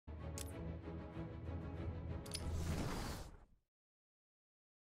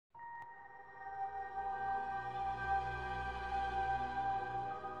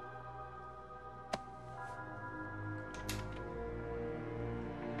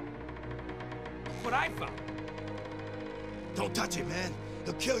That's what I found. Don't touch it, man.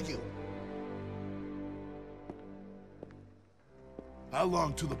 He'll kill you. How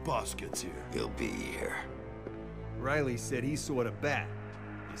long till the boss gets here? He'll be here. Riley said he saw the bat.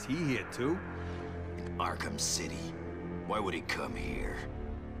 Is he here too? In Arkham City. Why would he come here?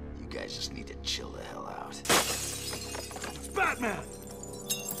 You guys just need to chill the hell out. It's Batman!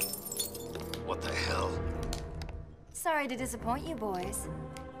 What the hell? Sorry to disappoint you boys.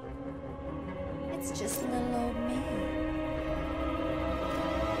 It's just little old me.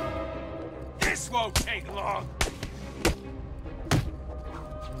 This won't take long.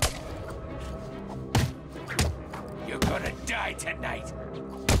 You're gonna die tonight.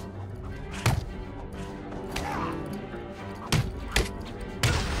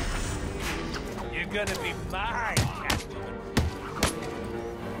 You're gonna be mine, Catwoman.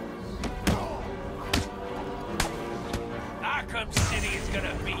 Arkham City is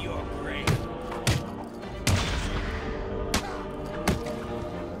gonna be your grave.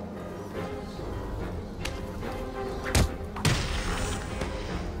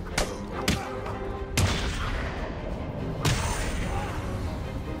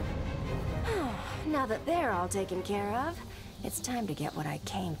 Now that they're all taken care of, it's time to get what I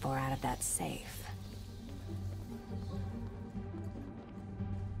came for out of that safe.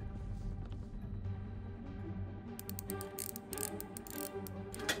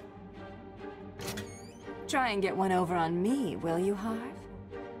 Try and get one over on me, will you, Harv?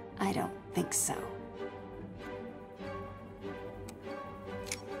 I don't think so.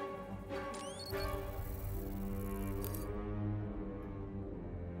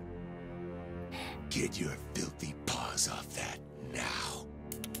 Get your filthy paws off that now.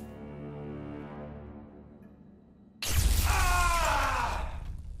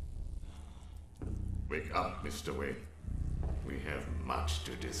 Wake up, Mr. Wayne. We have much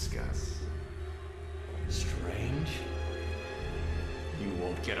to discuss. Strange. You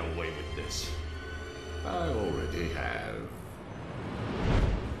won't get away with this. I already have.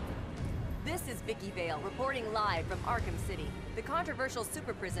 This is Vicky Vale, reporting live from Arkham City, the controversial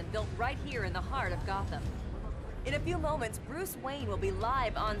super prison built right here in the heart of Gotham. In a few moments, Bruce Wayne will be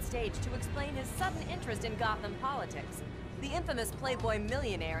live on stage to explain his sudden interest in Gotham politics. The infamous Playboy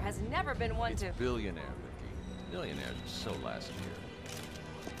millionaire has never been one to— It's billionaire, Vicky. Millionaires were so last year.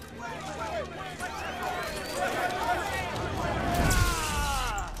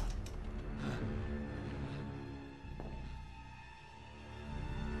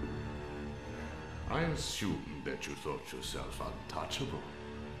 I assumed that you thought yourself untouchable.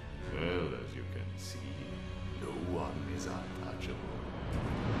 Well, as you can see, no one is untouchable.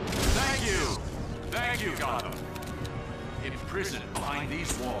 Thank you! Thank you, Gotham! Imprisoned behind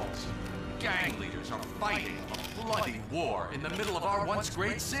these walls, gang leaders are fighting a bloody war in the middle of our once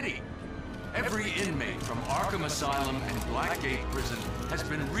great city. Every inmate from Arkham Asylum and Blackgate Prison has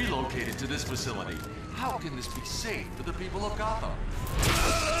been relocated to this facility. How can this be safe for the people of Gotham?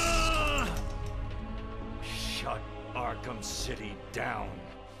 Shut Arkham City down.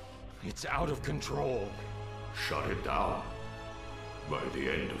 It's out of control. Shut it down. By the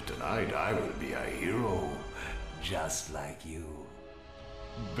end of tonight, I will be a hero, just like you,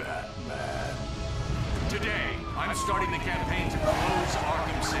 Batman. Today, I'm starting the campaign to close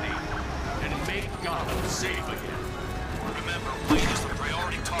Arkham City and make Gotham safe again. Remember, Wayne is the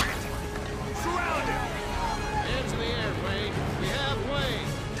priority target. Surround him! Hands in the air, Wayne. We have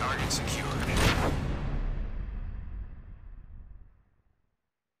Wayne. Target secured.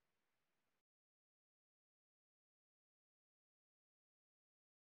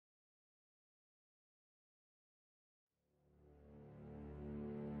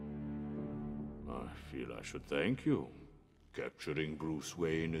 I feel I should thank you. Capturing Bruce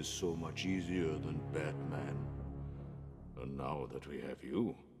Wayne is so much easier than Batman. And now that we have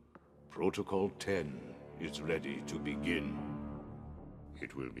you, Protocol 10 is ready to begin.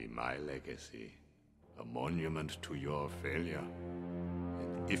 It will be my legacy, a monument to your failure.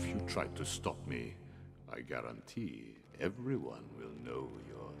 And if you try to stop me, I guarantee everyone will know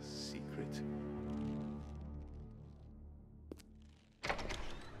your secret.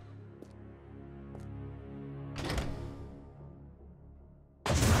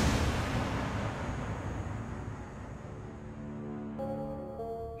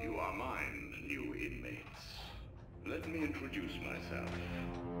 Let me introduce myself.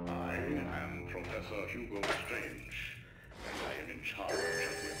 I am Professor Hugo Strange, and I am in charge of the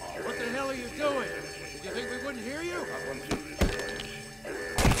R. What the hell are you doing? Did you think we wouldn't hear you? Up until this point,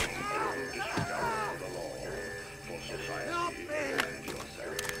 total disregard for the law, for society and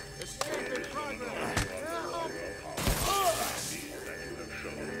yourself. Escape in progress. That you have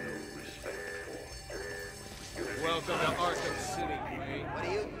shown no respect for. Welcome to Arkham City, Wayne. What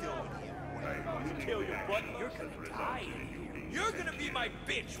are you doing here? Kill your butt, you're gonna die in here. You're gonna be my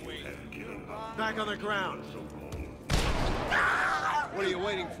bitch, Wayne. Back on the ground. What are you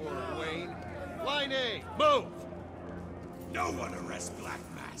waiting for, Wayne? Line A, move! No one arrests Black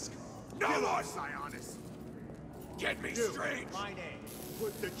Mask. No one! Sionis. Get me straight. Line A,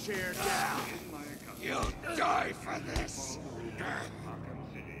 put the chair down. You'll die for this.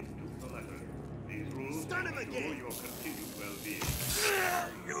 Stun him again! Your continued well-being.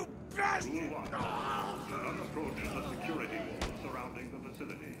 You bastard! Rule 1. Do not approach the security wall surrounding the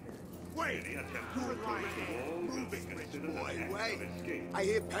facility. Wait! Any attempt to approach the wall will be considered an act of escape. I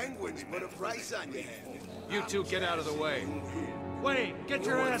hear penguins put a price on your head. You two get out of the way. Wayne, get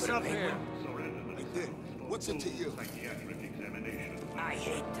your ass up here. I did. What's it to you? Psychiatric examination. I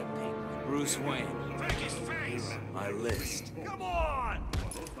hate the pig. Bruce Wayne. Take his face! My list. Come on!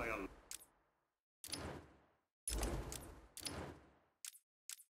 Followed by a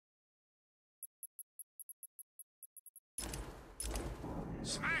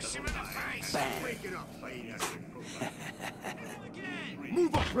Smash him in the face! Bang. Break it up,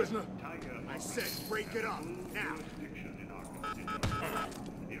 Move up, prisoner. I said break it up, now.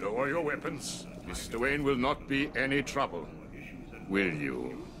 Lower your weapons. Mr. Wayne will not be any trouble. Will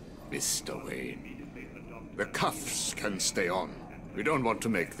you, Mr. Wayne? The cuffs can stay on. We don't want to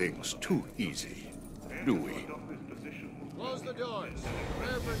make things too easy, do we? Close the doors.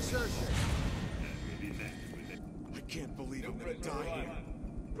 Prepare for insertion. I can't believe I'm gonna die here.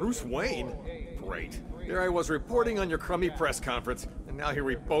 Bruce Wayne? Great. Here I was reporting on your crummy press conference, and now here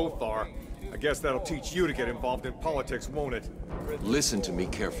we both are. I guess that'll teach you to get involved in politics, won't it? Listen to me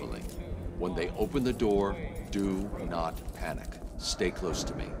carefully. When they open the door, do not panic. Stay close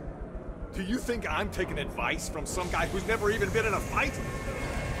to me. Do you think I'm taking advice from some guy who's never even been in a fight?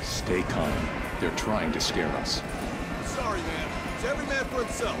 Stay calm. They're trying to scare us. Sorry, man. It's every man for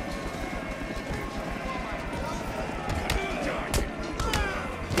himself.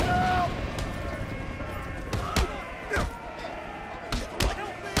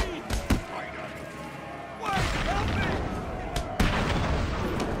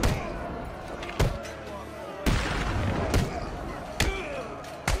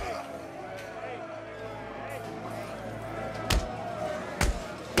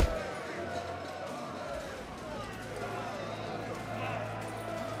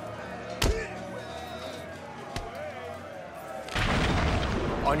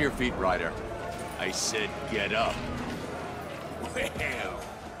 On your feet, Ryder. I said get up. Well,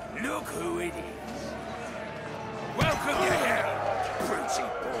 look who it is. Welcome to hell, Brucey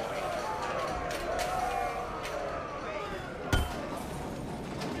boy.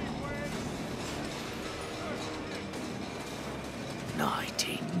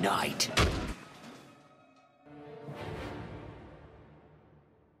 Nighty-night.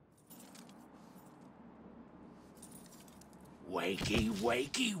 Wakey,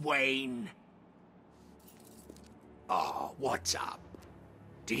 wakey, Wayne. Oh, what's up?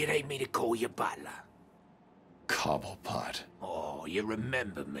 Do you need me to call you butler? Cobblepot. Oh, you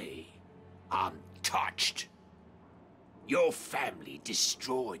remember me. I'm touched. Your family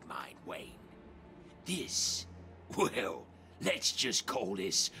destroyed mine, Wayne. This, well, let's just call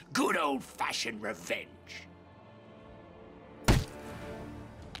this good old-fashioned revenge.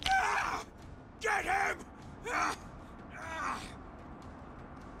 Ah! Get him! Ah!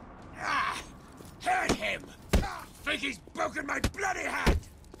 Hurt him! Think he's broken my bloody hand!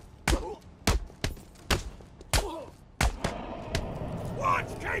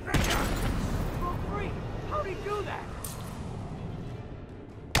 What's keeping you? Broke free! How'd he do that?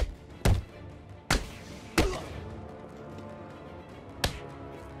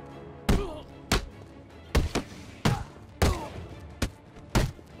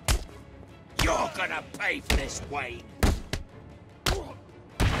 You're gonna pay for this, Wayne!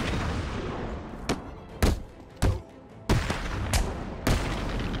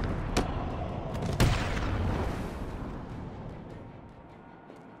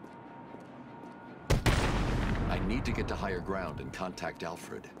 I need to get to higher ground and contact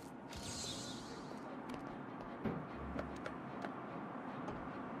Alfred.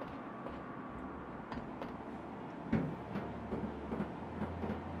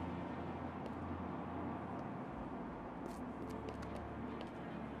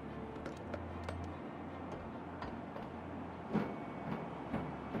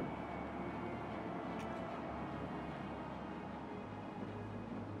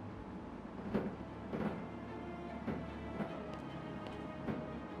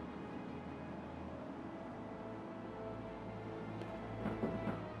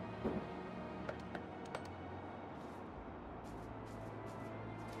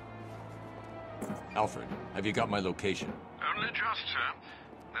 Alfred, have you got my location? Only just, sir.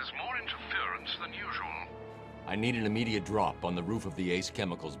 There's more interference than usual. I need an immediate drop on the roof of the Ace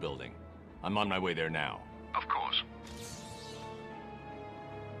Chemicals building. I'm on my way there now. Of course.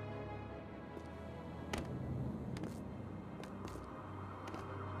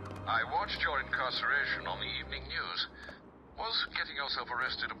 I watched your incarceration on the evening news. Was getting yourself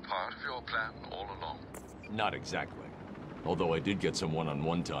arrested a part of your plan all along? Not exactly. Although I did get some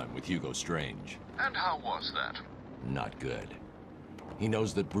one-on-one time with Hugo Strange. And how was that? Not good. He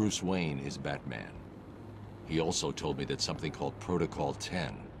knows that Bruce Wayne is Batman. He also told me that something called Protocol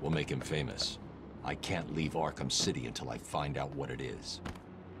 10 will make him famous. I can't leave Arkham City until I find out what it is.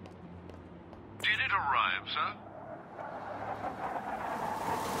 Did it arrive, sir?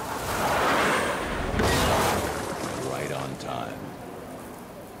 Right on time.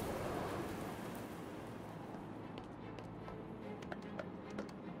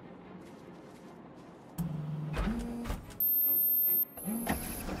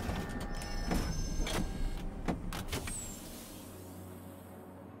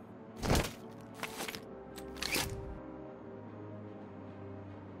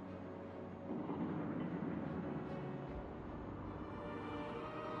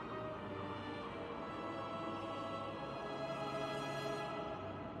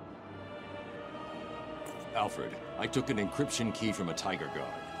 Alfred, I took an encryption key from a Tiger Guard.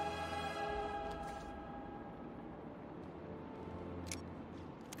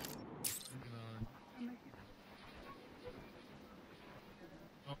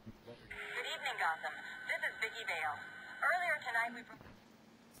 Good evening, Gotham. This is Vicky Vale. Earlier tonight, we...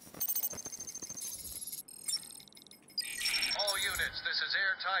 All units, this is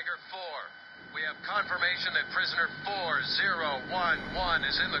Air Tiger 4. We have confirmation that prisoner 4011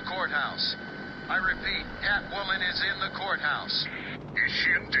 is in the courthouse. I repeat, Catwoman is in the courthouse. Is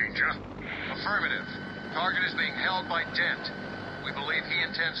she in danger? Affirmative. Target is being held by Dent. We believe he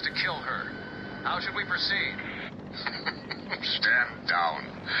intends to kill her. How should we proceed? Stand down.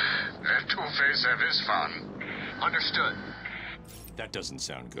 Let Two-Face have his fun. Understood. That doesn't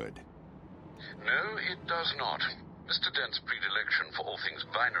sound good. No, it does not. Mr. Dent's predilection for all things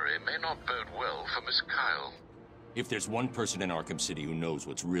binary may not bode well for Miss Kyle. If there's one person in Arkham City who knows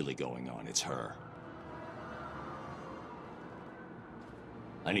what's really going on, it's her.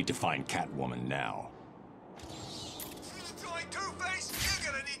 I need to find Catwoman now. Join Two-Face?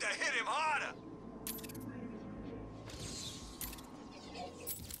 You're gonna need to hit him harder!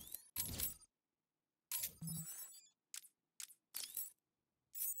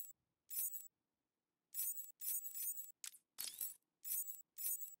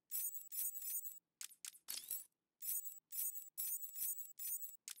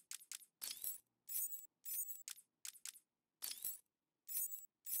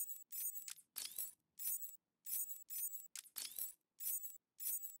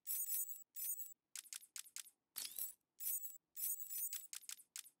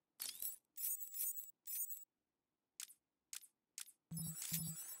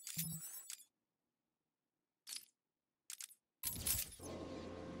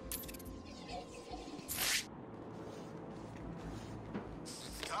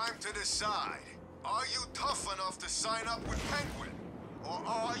 Time to decide. Are you tough enough to sign up with Penguin? Or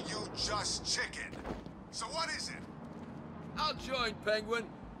are you just chicken? So what is it? I'll join Penguin.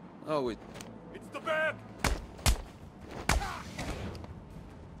 Oh, it's the Bat!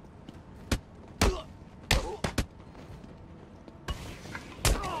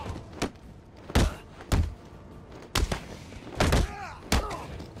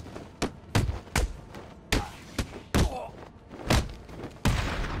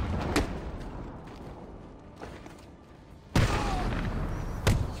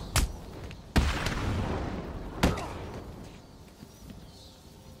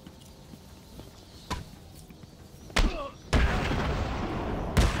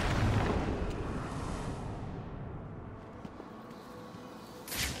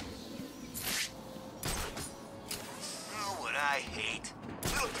 I hate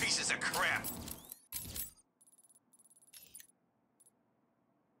little pieces of crap.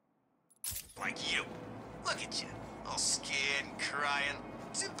 Like you. Look at you, all scared and crying.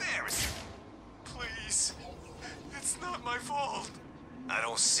 It's embarrassing. Please. It's not my fault. I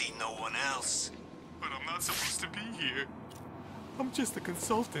don't see no one else. But I'm not supposed to be here. I'm just a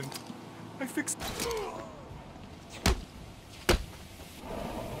consultant. I fixed...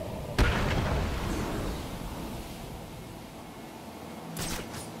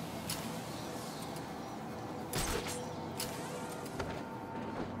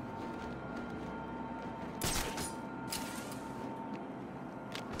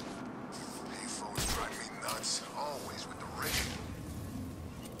 Payphone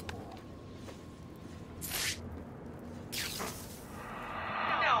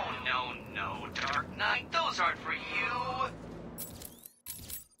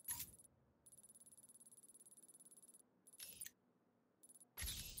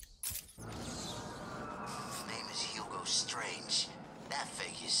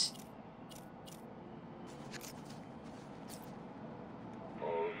focus.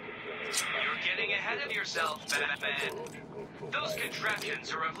 You're getting ahead of yourself, Batman. Those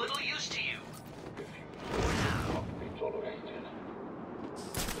contraptions are of little use to you.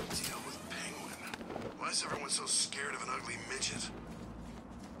 Deal with Penguin. Why is everyone so scared of an ugly midget?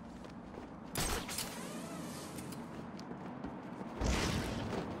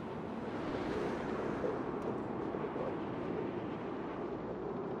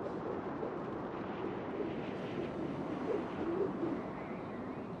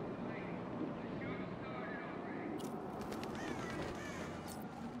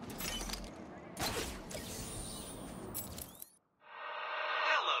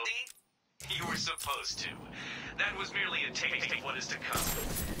 You were supposed to. That was merely a taste of what is to come.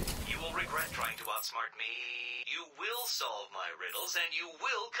 You will regret trying to outsmart me. You will solve my riddles, and you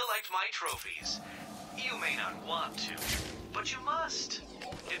will collect my trophies. You may not want to, but you must.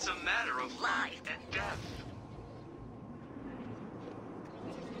 It's a matter of life and death.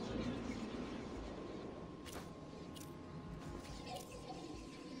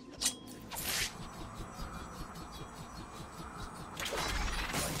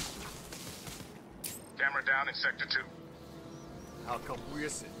 Camera down in Sector 2. How come we're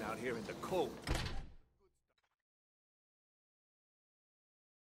sitting out here in the cold?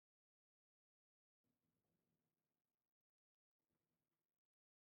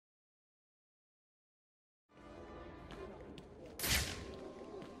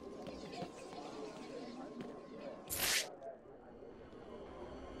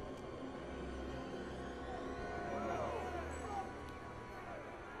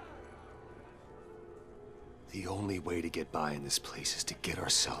 The only way to get by in this place is to get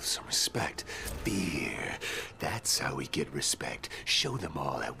ourselves some respect. Fear. That's how we get respect. Show them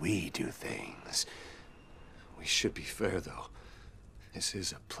all that we do things. We should be fair, though. This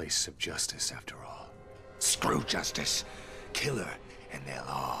is a place of justice, after all. Screw justice. Kill her, and they'll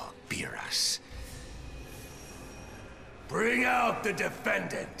all fear us. Bring out the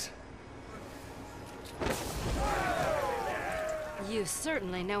defendant! You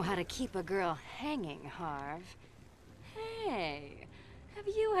certainly know how to keep a girl hanging, Harv. Hey, have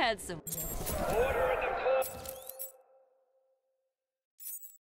you had some... Order in the court!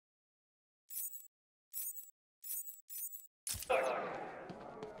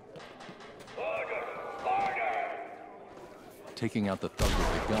 Taking out the thug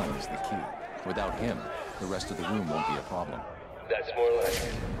with the gun is the key. Without him, the rest of the room won't be a problem. That's more like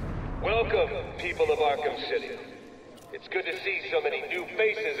it. Welcome, people of Arkham City. It's good to see so many new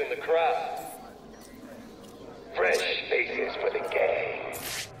faces in the crowd. Fresh faces for the gang.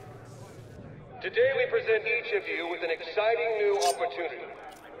 Today we present each of you with an exciting new opportunity.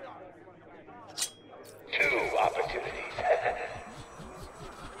 2 opportunities.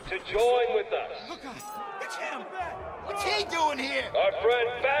 To join with us. Look out! It's him! What's he doing here? Our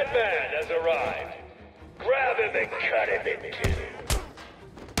friend Batman has arrived. Grab him and cut him in 2.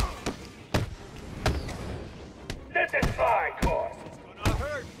 This is my course. It's gonna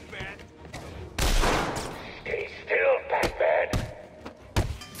hurt, man. Stay still, Batman.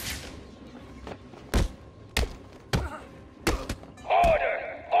 Order!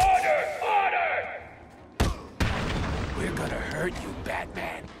 Order! Order! We're gonna hurt you,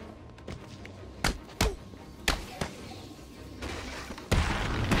 Batman.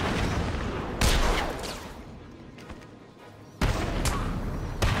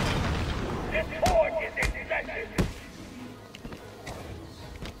 This fort is in possession.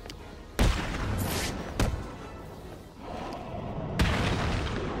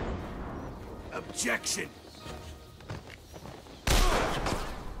 Objection!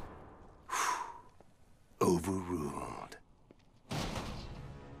 Overruled.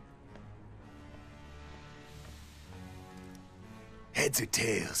 Heads or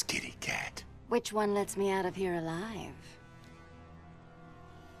tails, kitty cat? Which one lets me out of here alive?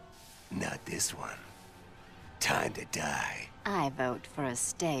 Not this one. Time to die. I vote for a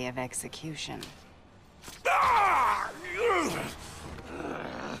stay of execution.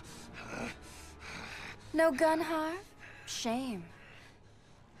 No gun, Harv? Shame.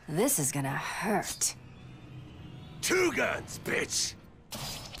 This is gonna hurt. 2 guns, bitch!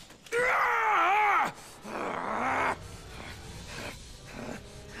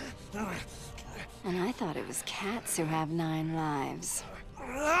 And I thought it was cats who have 9 lives.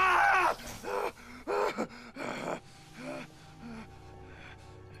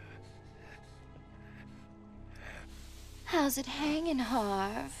 How's it hanging,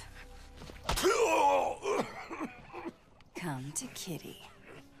 Harv? Come to Kitty.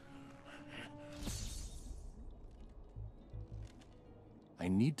 I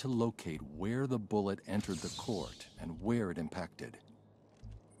need to locate where the bullet entered the court and where it impacted.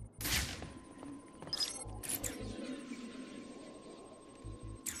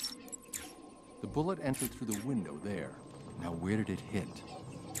 The bullet entered through the window there. Now where did it hit?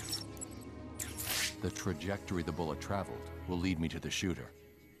 The trajectory the bullet traveled will lead me to the shooter.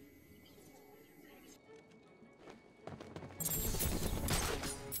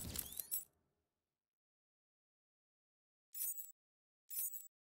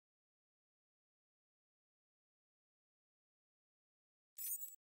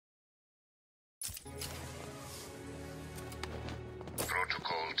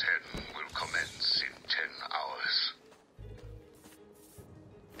 Protocol 10 will commence in 10 hours.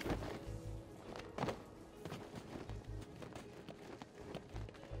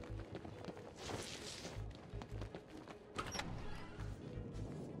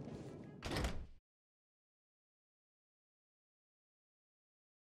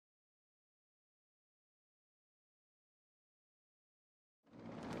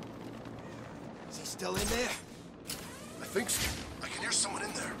 Is he still in there? I think so. I can hear someone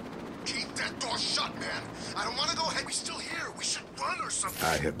in there. Keep that door shut, man. I don't want to go ahead. We're still here. We should run or something.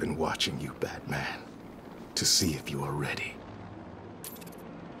 I have been watching you, Batman, to see if you are ready.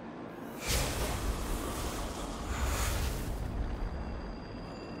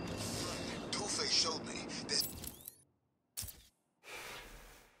 Two-Face showed me there's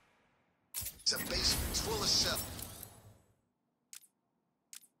a basement full of cells.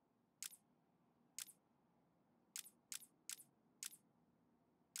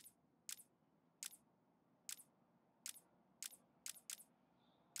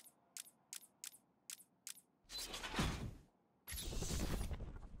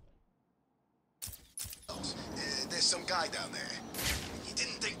 There's some guy down there. You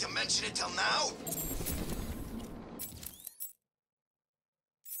didn't think to mention it till now?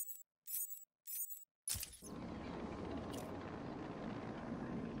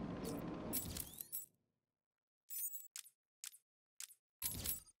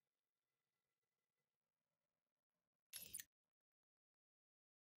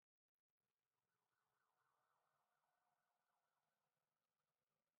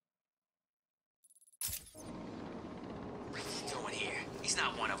 He's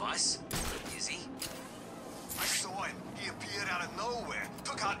not one of us, is he? I saw him. He appeared out of nowhere.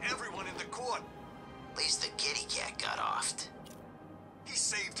 Took out everyone in the court. At least the kitty cat got offed. He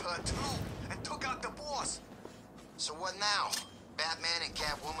saved her too, and took out the boss. So what now? Batman and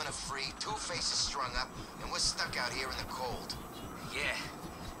Catwoman are free, Two-Face is strung up, and we're stuck out here in the cold. Yeah.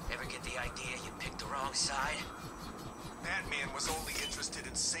 Ever get the idea you picked the wrong side? Batman was only interested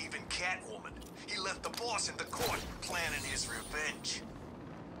in saving Catwoman. He left the boss in the court, planning his revenge.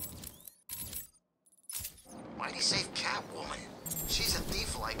 Why'd he save Catwoman? She's a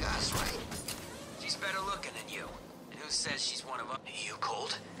thief like us, right? She's better looking than you. And who says she's one of us? Are you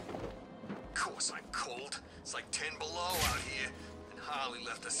cold? Of course I'm cold. It's like 10 below out here. And Harley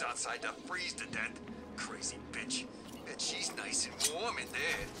left us outside to freeze to death. Crazy bitch. Bet she's nice and warm in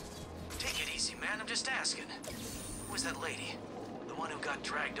there. Take it easy, man. I'm just asking. Who was that lady? The one who got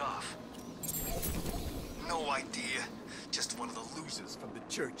dragged off? No idea. Just one of the losers from the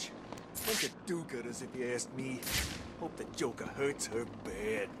church. Bunch of do-gooders, if you ask me. Hope the Joker hurts her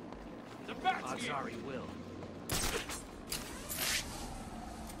bad. The bat's I'm sorry, Will.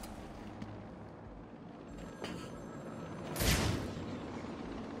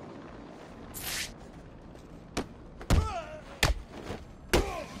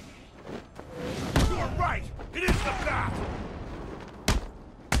 You're right! It is the bat!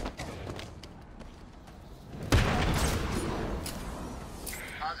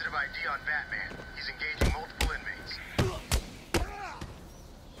 Positive ID on Batman. He's engaging multiple inmates.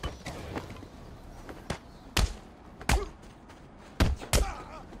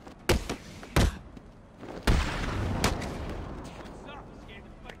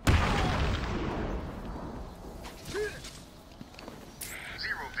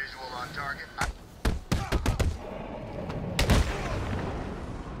 Zero visual on target.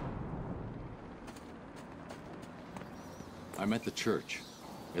 I'm at the church.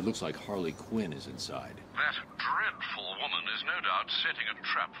 It looks like Harley Quinn is inside. That dreadful woman is no doubt setting a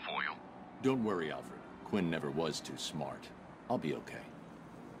trap for you. Don't worry, Alfred. Quinn never was too smart. I'll be okay.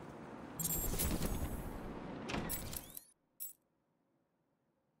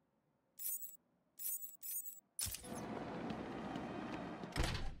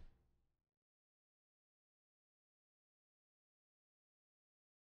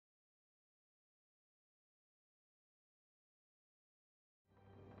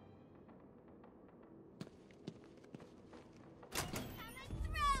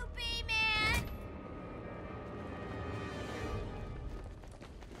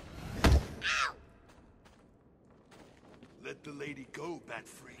 go, Bat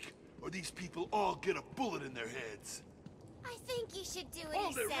Freak, or these people all get a bullet in their heads. I think you should do what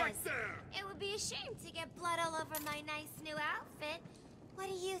Hold he it says. right there! It would be a shame to get blood all over my nice new outfit. What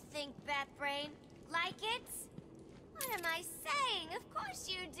do you think, Batbrain? Like it? What am I saying? Of course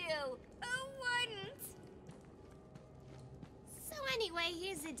you do. Who wouldn't? So anyway,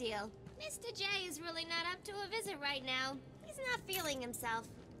 here's the deal. Mr. J is really not up to a visit right now. He's not feeling himself.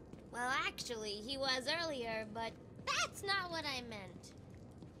 Well, actually, he was earlier, but that's not what I meant.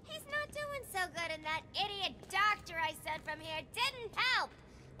 He's not doing so good, and that idiot doctor I sent from here didn't help.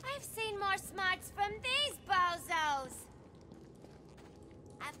 I've seen more smarts from these bozos.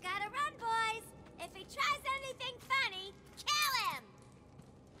 I've got to run, boys. If he tries anything funny, kill him!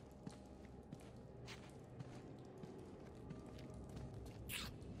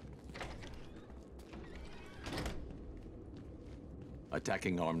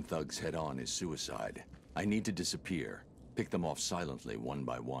 Attacking armed thugs head-on is suicide. I need to disappear. Pick them off silently, one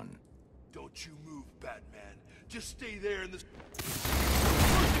by one. Don't you move, Batman. Just stay there in the...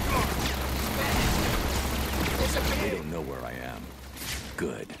 They don't know where I am.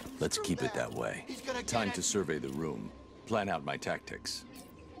 Good. Let's keep it that way. Time to survey the room. Plan out my tactics.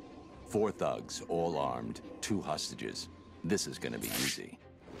 4 thugs, all armed, 2 hostages. This is gonna be easy.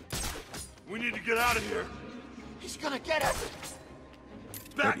 We need to get out of here. He's gonna get us!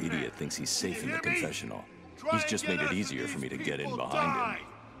 That idiot thinks he's safe in the confessional. He's just made it easier for me to get in behind him.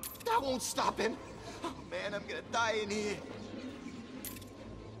 That won't stop him. Oh man, I'm gonna die in here.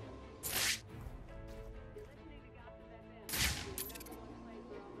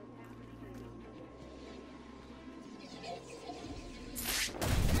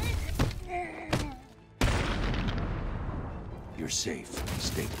 You're safe.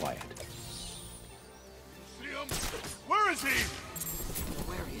 Stay quiet. See him? Where is he?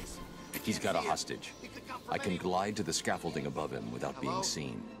 Where he is? He's got a hostage. I can glide to the scaffolding above him without being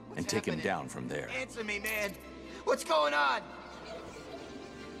seen, and take him down from there. Answer me, man. What's going on?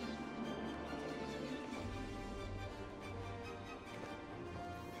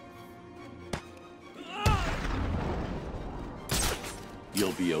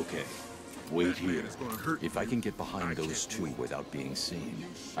 You'll be okay. Wait here. If I can get behind those 2 without being seen,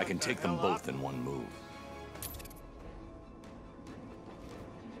 I can take them both in one move.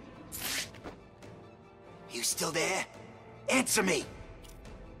 You still there? Answer me!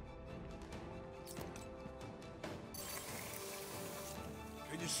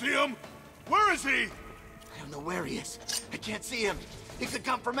 Can you see him? Where is he? I don't know where he is. I can't see him. He could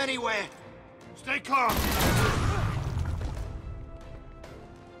come from anywhere. Stay calm.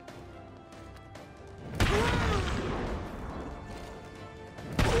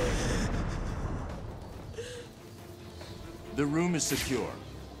 The room is secure.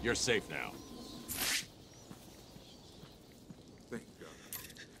 You're safe now. Thank God.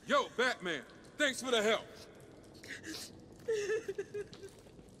 Yo, Batman! Thanks for the help!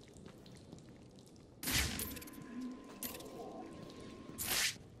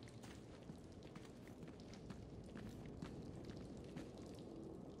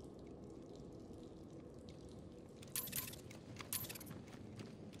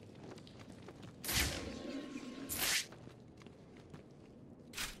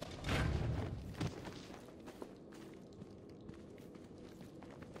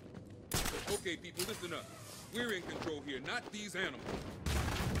 Okay, people, listen up. We're in control here, not these animals.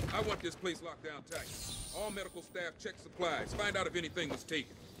 I want this place locked down tight. All medical staff check supplies. Find out if anything was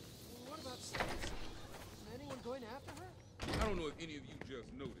taken. What about Stacy? Is anyone going after her? I don't know if any of you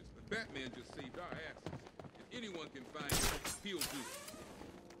just noticed, but Batman just saved our asses. If anyone can find her, he'll do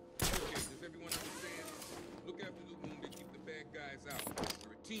it. Okay, does everyone understand? Look after the room and keep the bad guys out.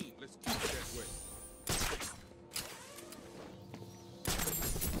 We're a team. Let's keep it that way.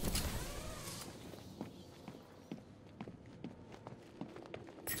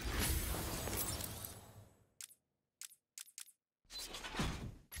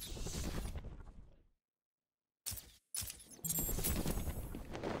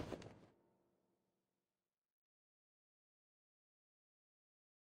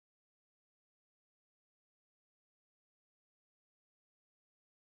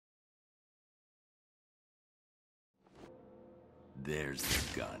 There's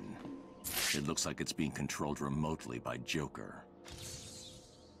the gun. It looks like it's being controlled remotely by Joker.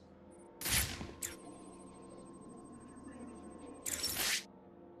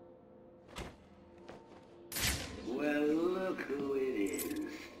 Well, look who it is.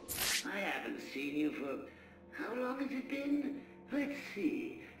 I haven't seen you for... How long has it been? Let's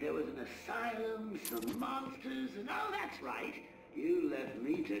see. There was an asylum, some monsters, and oh, that's right. You left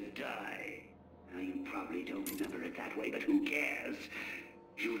me to die. Now, you probably don't remember it that way, but who cares?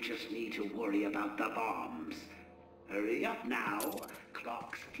 You just need to worry about the bombs. Hurry up now.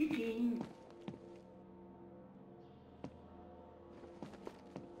 Clock's ticking.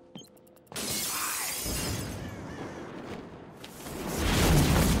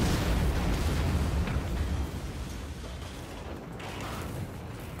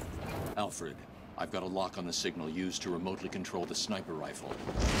 Alfred, I've got a lock on the signal used to remotely control the sniper rifle.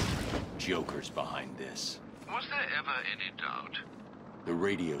 Joker's behind this. Was there ever any doubt? The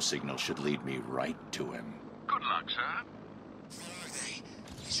radio signal should lead me right to him. Good luck, sir. Where are they?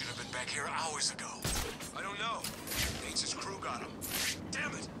 They should have been back here hours ago. I don't know. Bates' crew got them.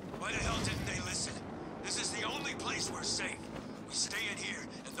 Damn it! Why the hell didn't they listen? This is the only place we're safe. We stay in here,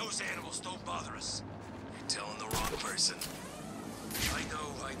 and those animals don't bother us. You're telling the wrong person. I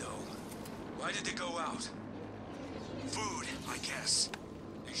know. Why did they go out? Food, I guess.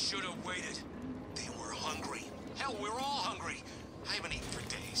 They should have waited. They were hungry. Hell, we're all hungry. I haven't eaten for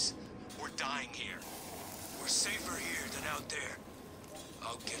days. We're dying here. We're safer here than out there.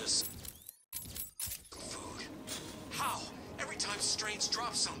 I'll get us food. How? Every time Strange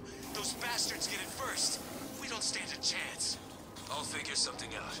drops some, those bastards get it first. We don't stand a chance. I'll figure something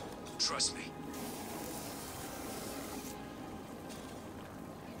out. Trust me.